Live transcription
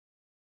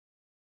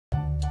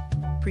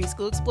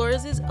Preschool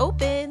Explorers is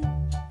open.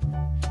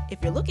 If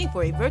you're looking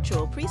for a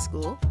virtual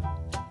preschool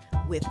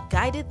with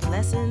guided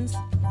lessons,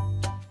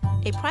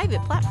 a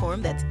private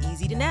platform that's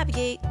easy to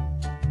navigate,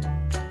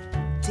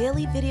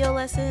 daily video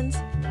lessons,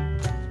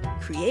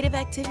 creative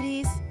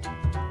activities,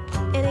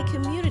 and a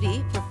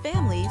community for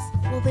families,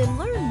 well then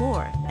learn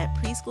more at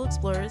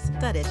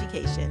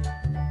preschoolexplorers.education.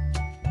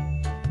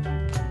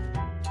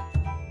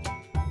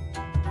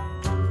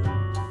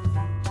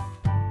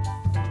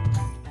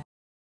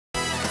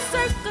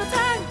 Circle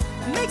time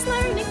makes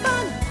learning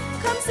fun.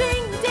 Come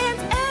sing,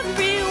 dance,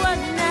 everyone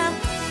now.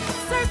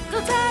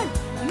 Circle time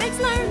makes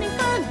learning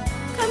fun.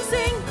 Come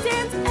sing,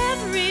 dance,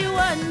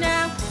 everyone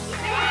now.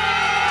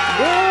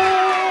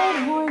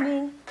 Good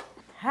morning.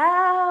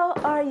 How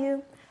are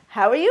you?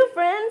 How are you,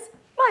 friends?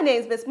 My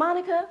name's Miss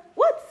Monica.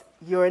 What's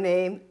your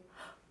name?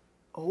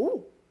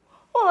 Oh,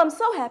 well, I'm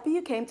so happy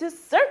you came to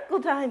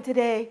Circle Time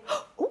today.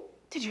 Oh,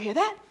 did you hear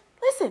that?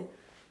 Listen,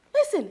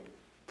 listen.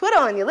 Put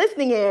on your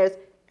listening ears.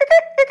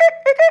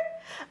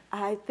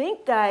 I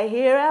think I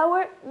hear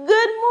our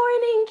good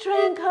morning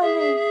train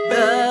coming.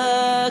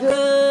 The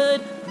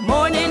good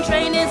morning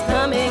train is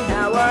coming.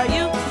 How are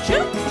you?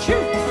 Choo,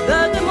 choo.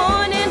 The good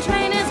morning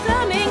train is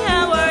coming.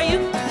 How are you?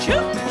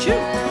 Choo, choo.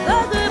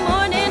 The good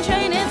morning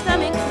train is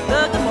coming.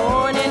 The good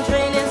morning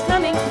train is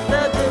coming.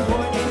 The good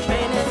morning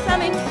train is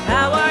coming.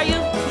 How are you?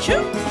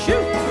 Choo,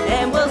 choo.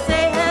 And we'll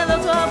say hello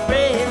to our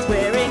friends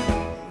wearing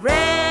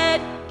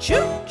red.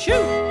 Choo,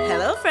 choo.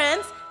 Hello,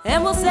 friends.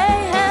 And we'll say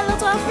hello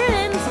to our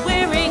friends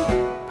wearing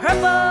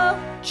purple.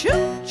 Choo,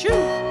 choo.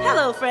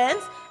 Hello,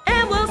 friends.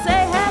 And we'll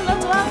say hello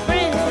to our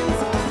friends.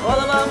 All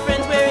of our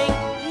friends wearing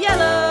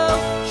yellow.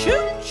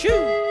 Choo, choo.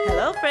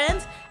 Hello,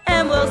 friends.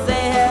 And we'll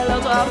say hello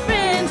to our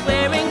friends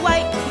wearing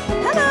white.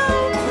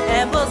 Hello.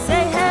 And we'll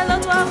say hello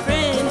to our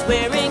friends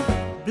wearing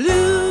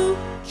blue.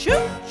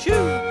 Choo,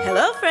 choo.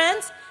 Hello,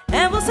 friends.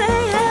 And we'll say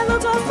hello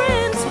to our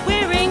friends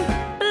wearing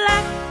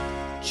black.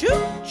 Choo,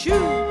 choo.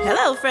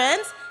 Hello,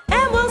 friends.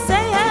 And we'll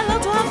say hello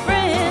to our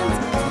friends.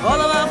 All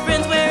of our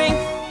friends wearing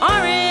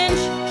orange.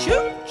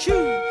 Choo,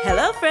 choo.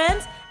 Hello,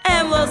 friends.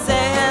 And we'll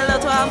say hello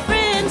to our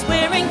friends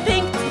wearing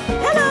pink.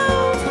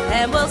 Hello.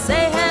 And we'll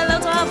say hello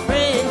to our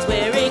friends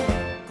wearing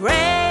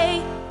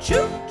gray.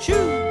 Choo, choo.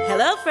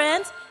 Hello,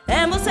 friends.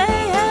 And we'll say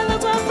hello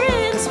to our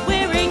friends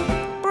wearing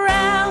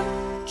brown.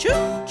 Choo,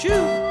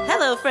 choo.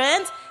 Hello,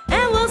 friends.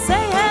 And we'll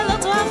say hello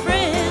to our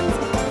friends.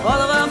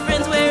 All of our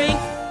friends wearing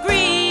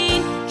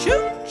green.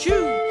 Choo,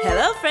 choo.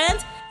 Hello,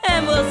 friends.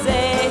 And we'll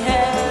say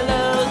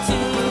hello to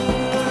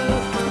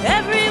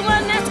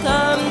everyone that's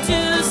come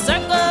to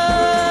Circle.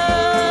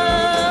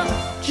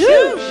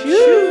 Choo,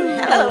 choo.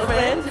 Hello,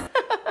 friends.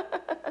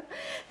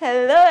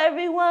 Hello,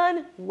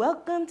 everyone.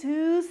 Welcome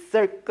to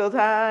Circle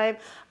Time.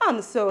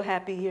 I'm so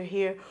happy you're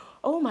here.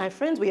 Oh, my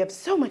friends, we have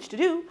so much to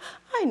do.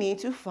 I need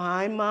to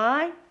find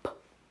my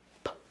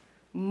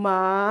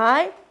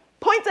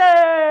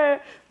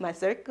pointer, my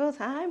Circle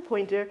Time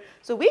pointer,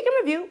 so we can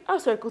review our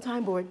Circle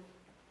Time board.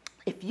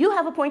 If you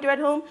have a pointer at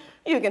home,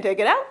 you can take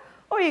it out,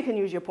 or you can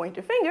use your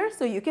pointer finger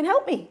so you can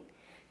help me.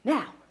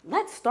 Now,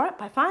 let's start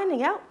by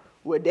finding out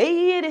what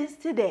day it is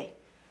today.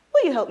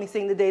 Will you help me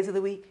sing the days of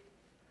the week?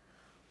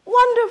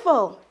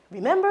 Wonderful!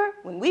 Remember,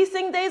 when we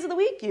sing days of the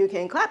week, you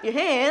can clap your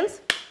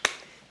hands,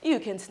 you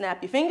can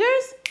snap your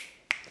fingers,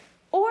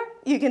 or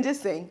you can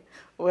just sing.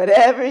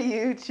 Whatever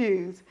you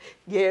choose.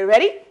 Get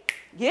ready?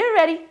 Get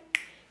ready.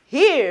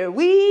 Here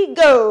we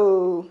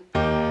go.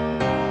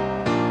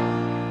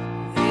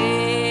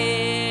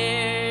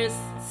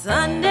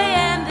 Sunday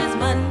and there's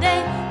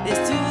Monday, there's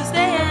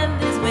Tuesday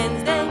and there's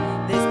Wednesday,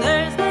 there's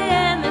Thursday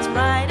and there's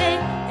Friday,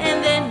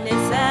 and then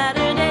there's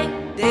Saturday.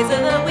 Days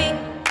of the week,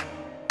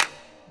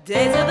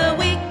 days of the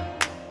week,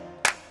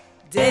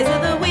 days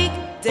of the week,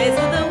 days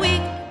of the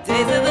week,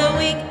 days of the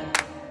week.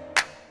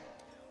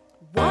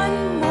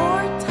 One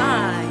more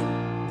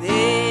time.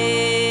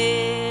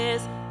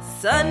 There's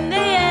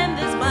Sunday and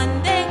there's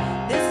Monday,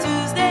 there's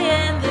Tuesday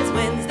and there's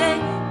Wednesday,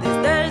 there's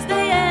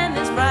Thursday and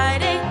there's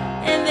Friday,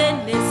 and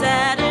then there's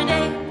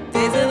Saturday.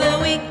 Days of the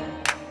week,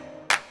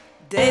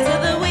 days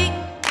of the week,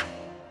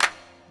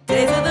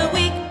 days of the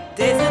week,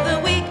 days of the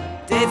week,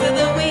 days of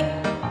the week.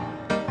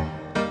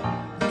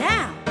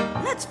 Now,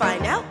 let's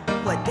find out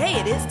what day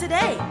it is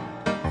today.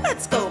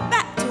 Let's go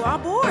back to our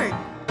board.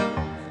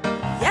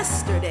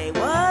 Yesterday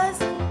was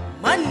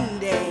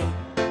Monday.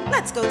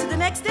 Let's go to the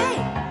next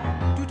day.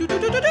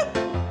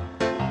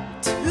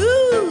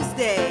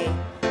 Tuesday.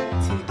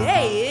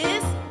 Today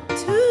is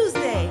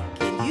Tuesday.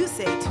 Can you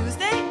say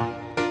Tuesday?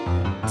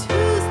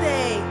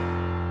 Tuesday.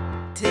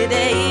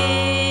 Today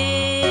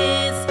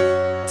is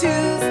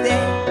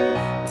Tuesday.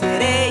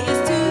 Today is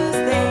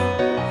Tuesday.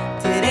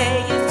 Today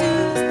is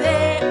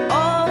Tuesday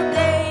all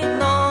day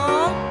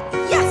long.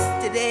 Yes,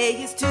 today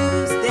is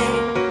Tuesday.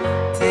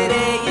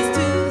 Today is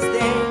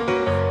Tuesday.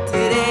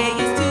 Today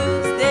is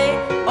Tuesday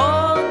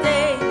all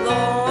day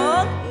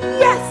long.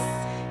 Yes,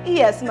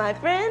 yes, my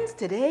friends,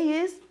 today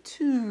is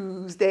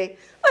Tuesday.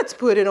 Let's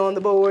put it on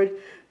the board.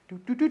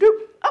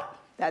 Oh,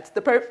 that's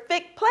the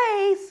perfect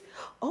place.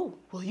 Oh,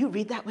 will you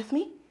read that with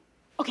me?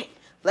 Okay,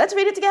 Let's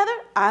read it together.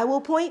 I will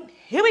point.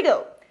 Here we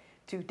go.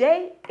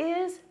 Today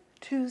is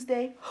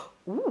Tuesday.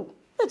 Ooh,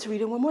 let's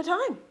read it one more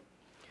time.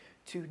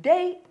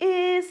 Today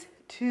is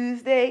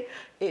Tuesday.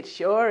 It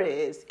sure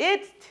is.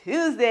 It's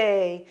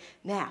Tuesday.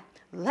 Now,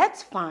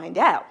 let's find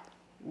out.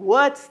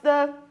 What's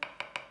the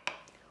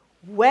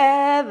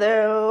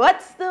weather?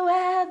 What's the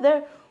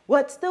weather?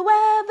 What's the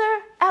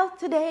weather out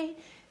today?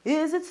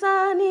 Is it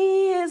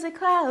sunny? Is it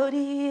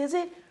cloudy? Is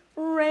it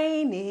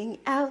raining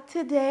out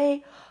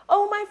today?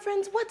 Oh, my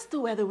friends, what's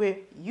the weather where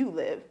you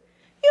live?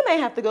 You may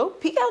have to go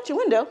peek out your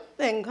window,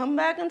 then come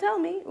back and tell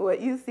me what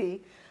you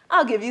see.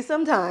 I'll give you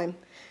some time.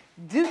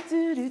 Do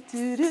do do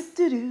do do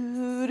do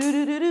do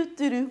do do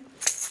do do.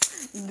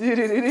 Do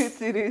do do do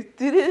do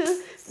do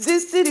do.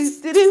 Do do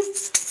do do do.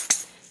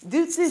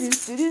 Do do do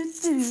do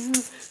do do.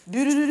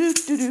 Do do do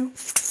do do.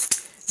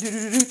 Do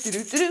do do do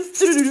do do.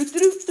 Do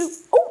do do.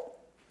 Oh,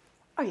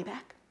 are you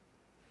back?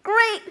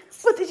 Great.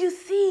 What did you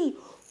see?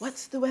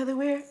 What's the weather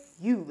where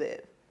you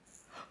live?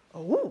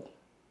 Oh,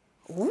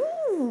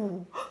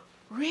 ooh,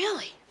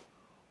 really?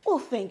 Well,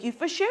 thank you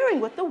for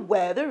sharing what the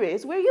weather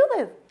is where you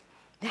live.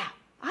 Now,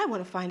 I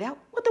want to find out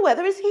what the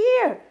weather is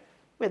here,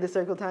 where the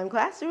Circle Time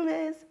classroom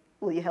is.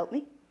 Will you help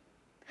me?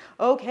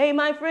 Okay,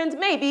 my friends,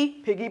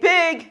 maybe Piggy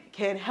Pig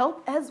can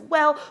help as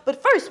well.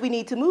 But first, we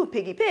need to move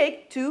Piggy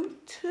Pig to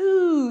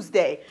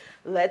Tuesday.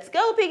 Let's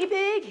go, Piggy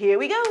Pig. Here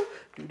we go.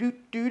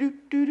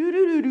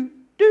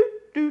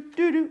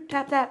 Do-do-do-do-do-do-do-do-do-do-do-do.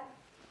 Tap, tap.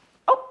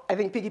 Oh, I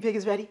think Piggy Pig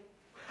is ready.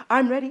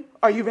 I'm ready.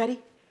 Are you ready?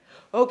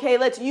 Okay,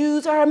 let's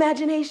use our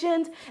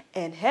imaginations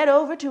and head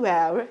over to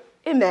our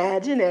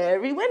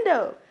imaginary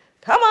window.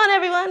 Come on,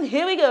 everyone.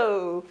 Here we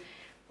go.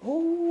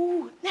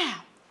 Oh,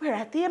 now we're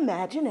at the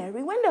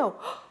imaginary window.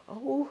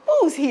 Oh,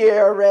 who's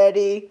here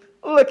already?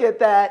 Look at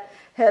that.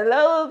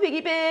 Hello, Piggy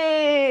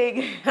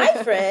Pig.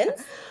 Hi,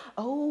 friends.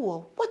 Oh,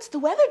 well, what's the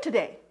weather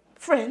today?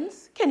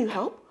 Friends, can you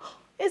help?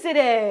 Is it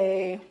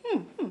a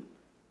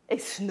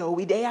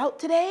snowy day out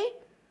today?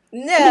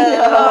 No.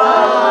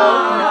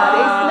 Not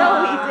a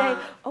snowy day.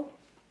 Oh,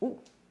 ooh.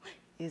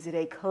 Is it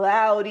a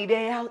cloudy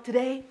day out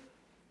today?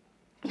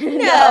 No.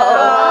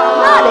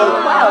 Not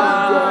a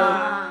cloudy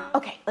day.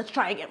 Okay, let's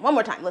try again. One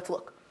more time. Let's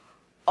look.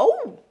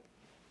 Oh,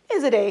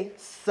 is it a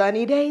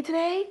sunny day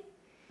today?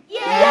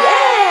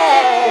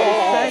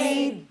 Yes. A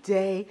sunny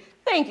day.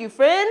 Thank you,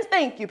 friends.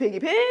 Thank you, Piggy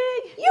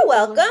Pig. You're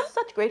welcome.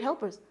 Such great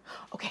helpers.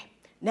 Okay,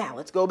 now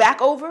let's go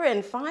back over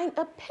and find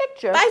a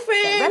picture Bye,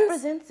 friends. that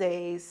represents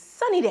a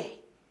sunny day.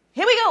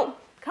 Here we go.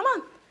 Come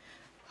on.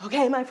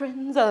 Okay, my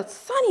friends, a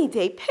sunny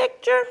day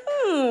picture.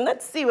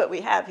 Let's see what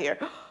we have here.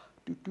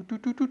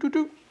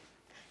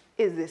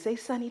 Is this a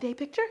sunny day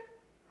picture?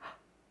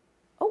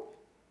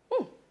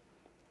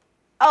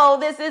 Oh,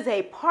 this is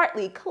a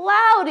partly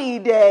cloudy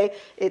day.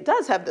 It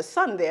does have the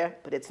sun there,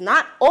 but it's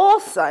not all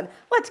sun.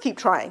 Let's keep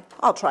trying.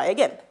 I'll try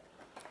again.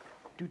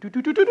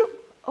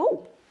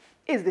 Oh,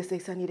 is this a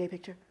sunny day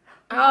picture?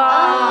 This is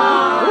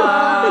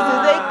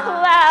a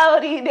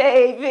cloudy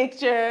day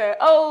picture.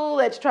 Oh,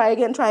 let's try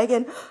again,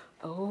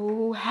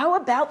 Oh, how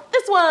about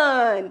this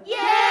one? Yay!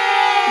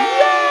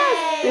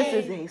 Yes, this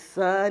is a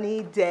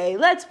sunny day.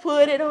 Let's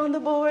put it on the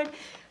board.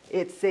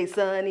 It's a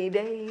sunny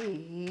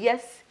day.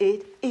 Yes,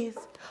 it is.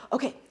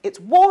 Okay, it's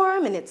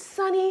warm and it's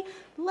sunny.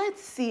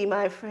 Let's see,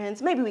 my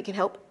friends. Maybe we can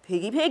help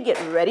Piggy Pig get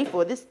ready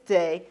for this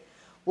day.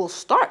 We'll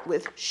start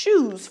with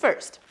shoes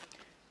first.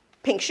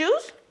 Pink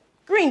shoes,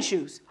 green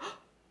shoes.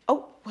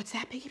 Oh, what's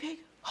that, Piggy Pig?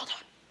 Hold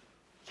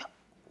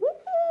on.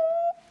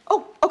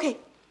 Oh, okay.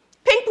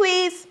 Pink,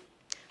 please.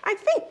 I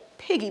think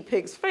Piggy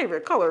Pig's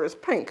favorite color is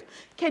pink.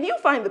 Can you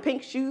find the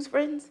pink shoes,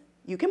 friends?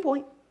 You can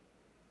point.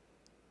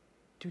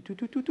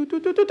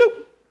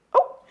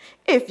 Oh,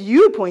 if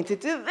you pointed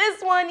to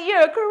this one,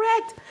 you're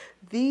correct.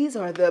 These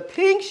are the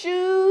pink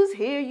shoes.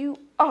 Here you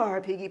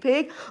are, Piggy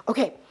Pig.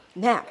 Okay,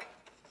 now,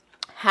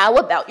 how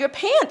about your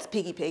pants,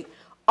 Piggy Pig?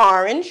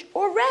 Orange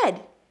or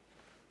red?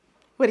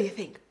 What do you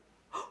think?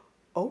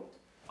 Oh,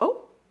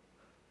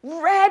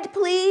 red,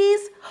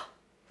 please.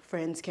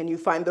 Friends, can you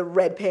find the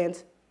red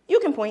pants? You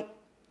can point.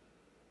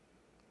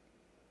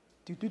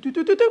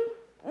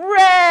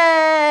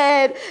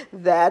 Red!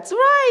 That's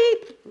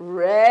right.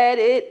 Red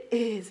it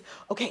is.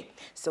 Okay,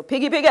 so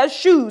Piggy Pig has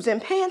shoes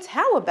and pants.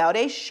 How about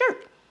a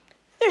shirt?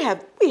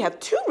 We have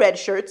two red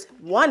shirts.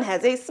 One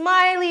has a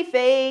smiley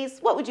face.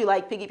 What would you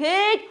like, Piggy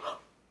Pig?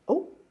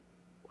 Oh,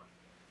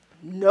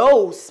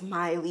 no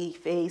smiley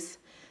face.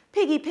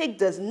 Piggy Pig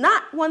does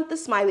not want the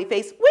smiley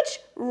face. Which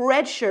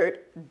red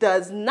shirt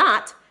does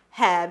not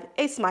have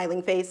a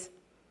smiling face?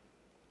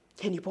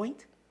 Can you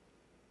point?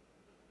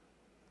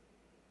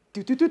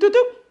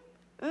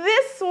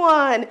 This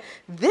one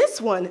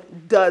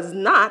does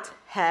not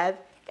have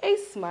a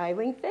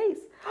smiling face.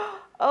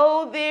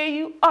 Oh, there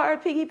you are,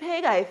 Piggy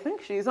Pig. I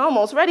think she's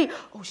almost ready.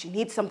 Oh, she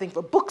needs something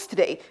for books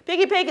today.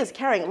 Piggy Pig is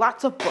carrying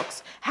lots of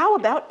books. How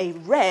about a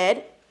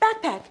red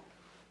backpack?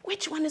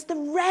 Which one is the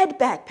red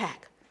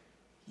backpack?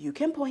 You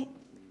can point.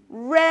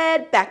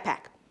 Red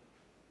backpack.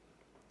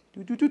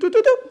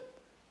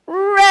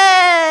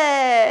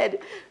 Red.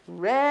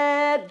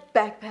 Red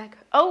backpack.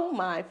 Oh,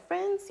 my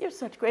friends, you're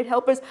such great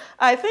helpers.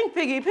 I think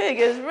Piggy Pig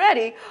is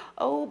ready.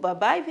 Oh,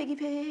 bye-bye, Piggy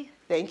Pig.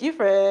 Thank you,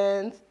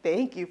 friends.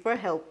 Thank you for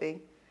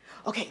helping.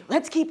 Okay,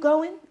 let's keep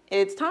going.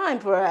 It's time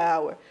for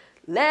our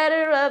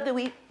letter of the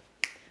week.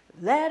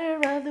 Letter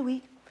of the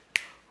week.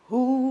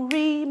 Who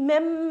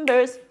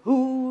remembers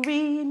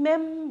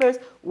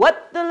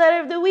what the letter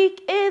of the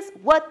week is?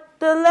 What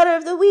the letter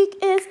of the week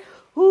is?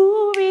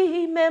 Who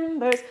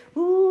remembers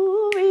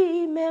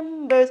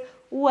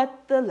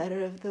what the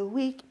letter of the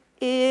week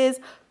is?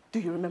 Do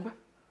you remember?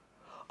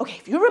 Okay,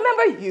 if you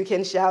remember, you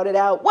can shout it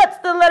out. What's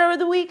the letter of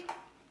the week?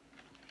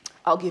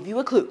 I'll give you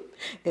a clue.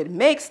 It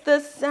makes the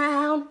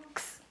sound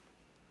x,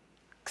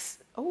 x.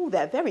 Oh,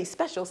 that very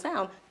special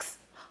sound. X.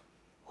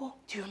 Oh,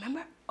 do you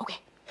remember? Okay,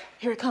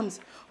 here it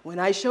comes. When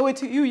I show it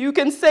to you, you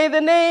can say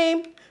the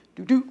name.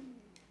 Do-do,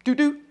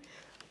 do-do.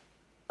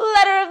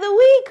 Letter of the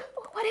week.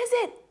 What is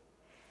it?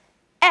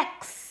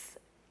 X.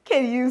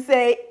 Can you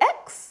say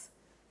X?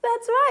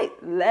 That's right.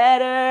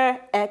 Letter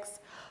X.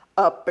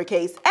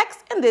 Uppercase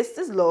X, and this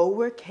is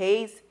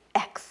lowercase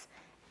x.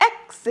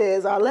 X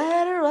is our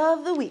letter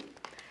of the week.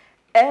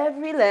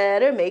 Every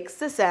letter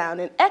makes a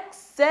sound, and X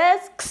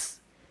says X.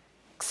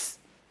 X.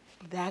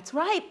 That's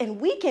right, and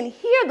we can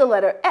hear the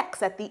letter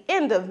X at the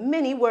end of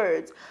many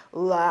words,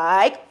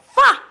 like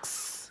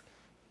fox,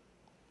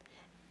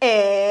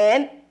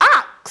 and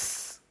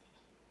ox,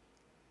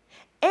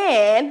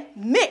 and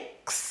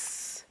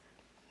mix.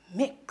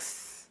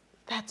 Mix.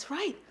 That's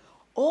right.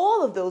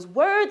 All of those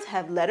words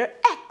have letter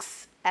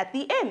X at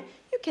the end.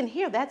 You can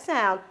hear that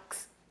sound.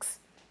 X, X.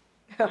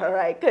 All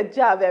right, good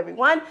job,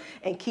 everyone.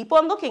 And keep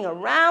on looking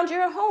around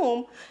your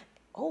home,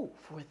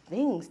 for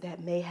things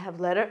that may have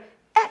letter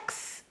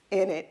X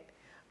in it.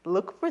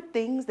 Look for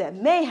things that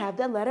may have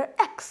the letter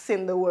X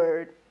in the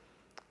word.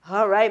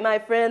 All right, my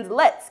friends,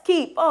 let's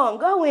keep on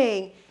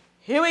going.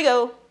 Here we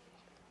go.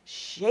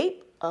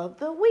 Shape of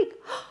the week.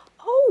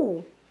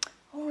 Oh,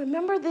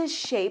 remember this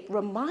shape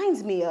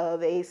reminds me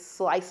of a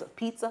slice of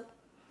pizza.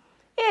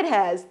 It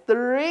has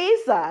 3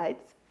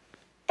 sides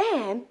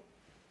and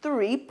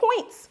 3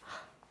 points.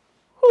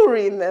 Who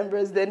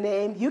remembers the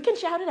name? You can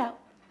shout it out.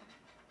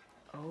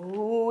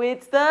 Oh,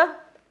 it's the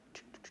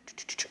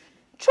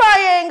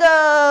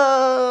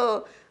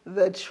triangle.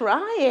 The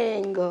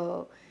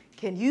triangle.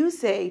 Can you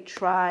say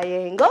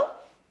triangle?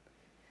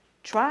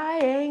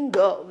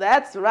 Triangle.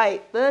 That's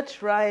right, the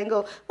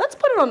triangle. Let's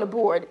put it on the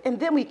board, and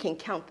then we can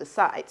count the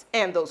sides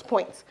and those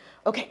points.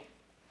 Okay,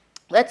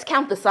 let's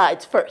count the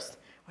sides first.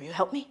 Will you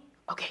help me?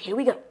 Okay, here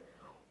we go.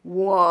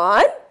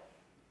 1,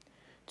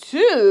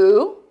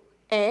 2,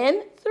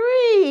 and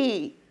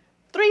 3.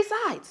 3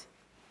 sides.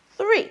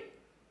 3.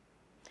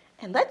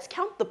 And let's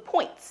count the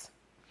points.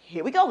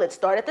 Here we go. Let's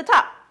start at the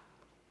top.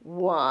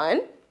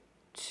 1,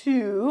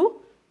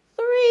 2,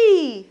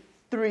 3.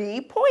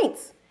 3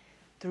 points.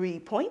 3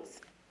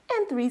 points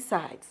and 3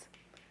 sides.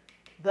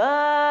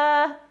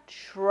 The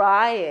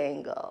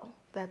triangle.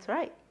 That's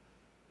right.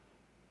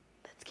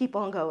 Let's keep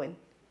on going.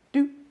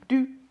 Do,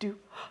 do, do.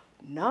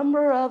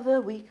 Number of the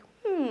week.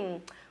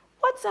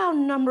 What's our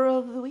number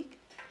of the week?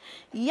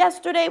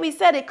 Yesterday we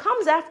said it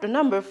comes after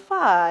number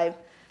 5.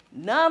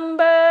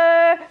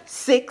 Number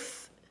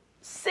 6.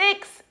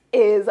 6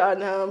 is our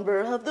number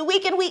of the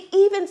week. And we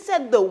even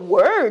said the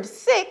word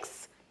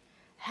 6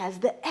 has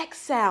the X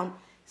sound.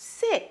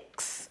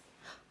 6.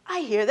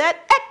 I hear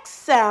that X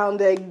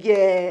sound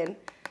again.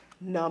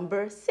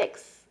 Number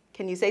 6.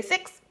 Can you say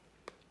 6?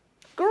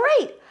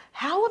 Great.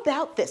 How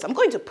about this? I'm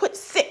going to put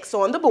 6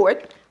 on the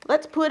board.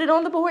 Let's put it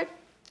on the board.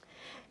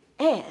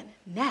 And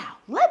now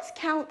let's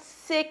count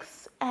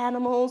 6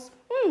 animals.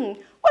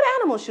 What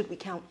animals should we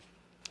count?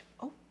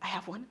 Oh, I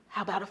have one.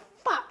 How about a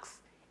fox?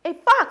 A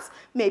fox.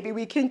 Maybe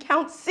we can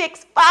count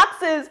 6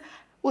 foxes.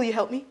 Will you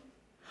help me?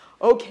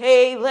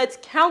 Okay, let's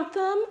count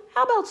them.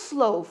 How about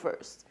slow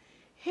first?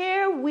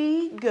 Here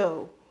we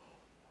go.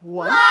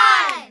 1,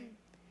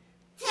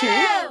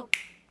 2,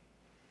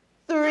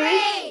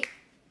 3,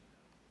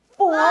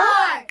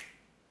 4,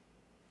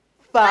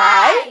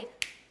 5,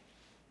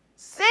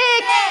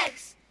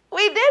 6.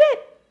 We did it.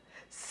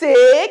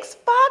 6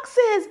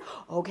 foxes.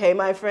 Okay,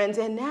 my friends,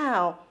 and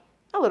now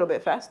a little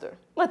bit faster.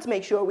 Let's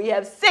make sure we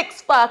have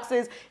 6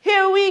 foxes.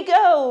 Here we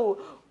go.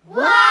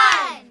 1,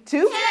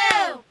 2,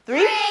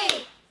 3,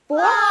 4,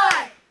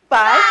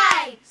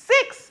 5,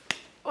 6.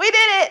 We did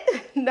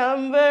it.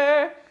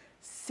 Number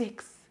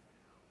 6.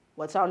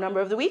 What's our number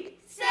of the week?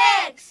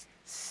 6.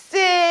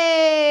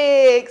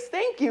 6.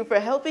 Thank you for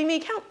helping me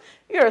count.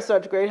 You're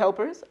such great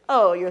helpers.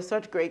 Oh, you're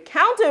such great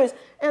counters.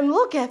 And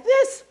look at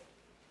this.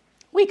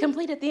 We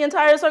completed the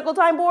entire Circle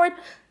Time board.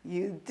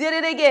 You did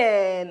it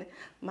again.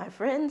 My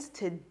friends,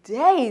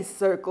 today's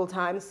Circle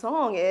Time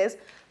song is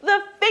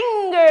The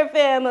Finger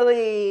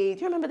Family.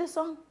 Do you remember this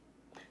song?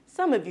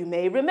 Some of you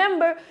may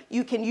remember.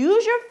 You can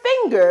use your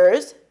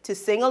fingers to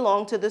sing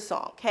along to the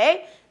song,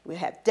 okay? We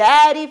have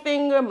daddy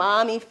finger,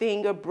 mommy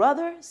finger,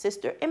 brother,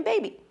 sister, and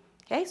baby.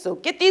 Okay, so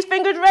get these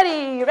fingers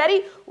ready. You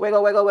ready?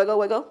 Wiggle, wiggle, wiggle,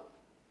 wiggle.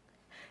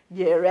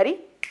 Get ready.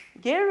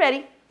 Get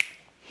ready.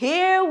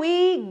 Here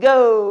we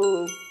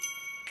go.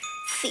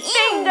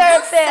 Finger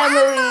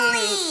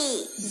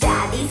family.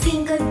 Daddy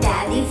finger,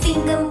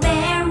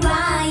 where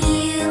are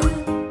you?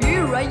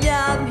 Here I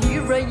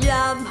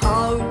am,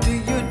 how do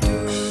you do?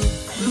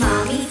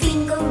 Mommy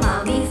finger,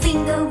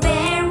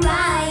 where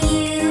are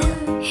you?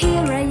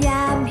 Here I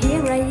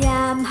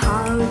am,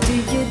 how do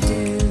you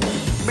do?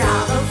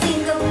 Bravo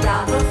finger,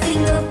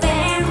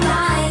 where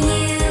are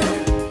you?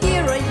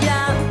 Here I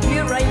am,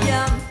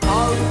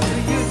 how do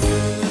you do?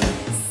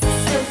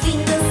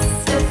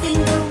 Sister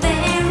finger,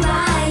 where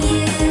are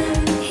you?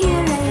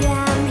 Here I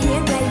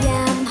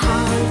am,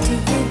 how do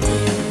you do?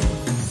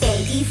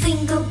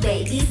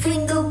 Baby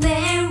finger,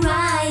 where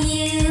are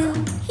you?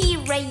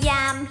 Here I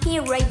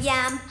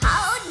am,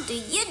 how do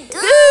you do?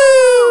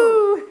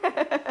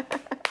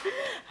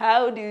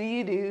 How do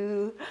you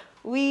do?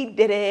 We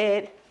did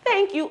it.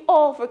 Thank you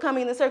all for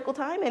coming to Circle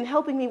Time and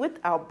helping me with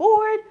our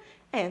board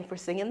and for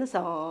singing the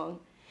song.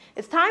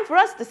 It's time for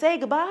us to say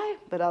goodbye,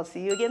 but I'll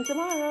see you again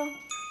tomorrow.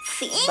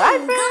 Finger Bye,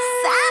 friends.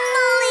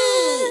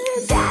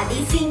 family.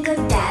 Daddy finger.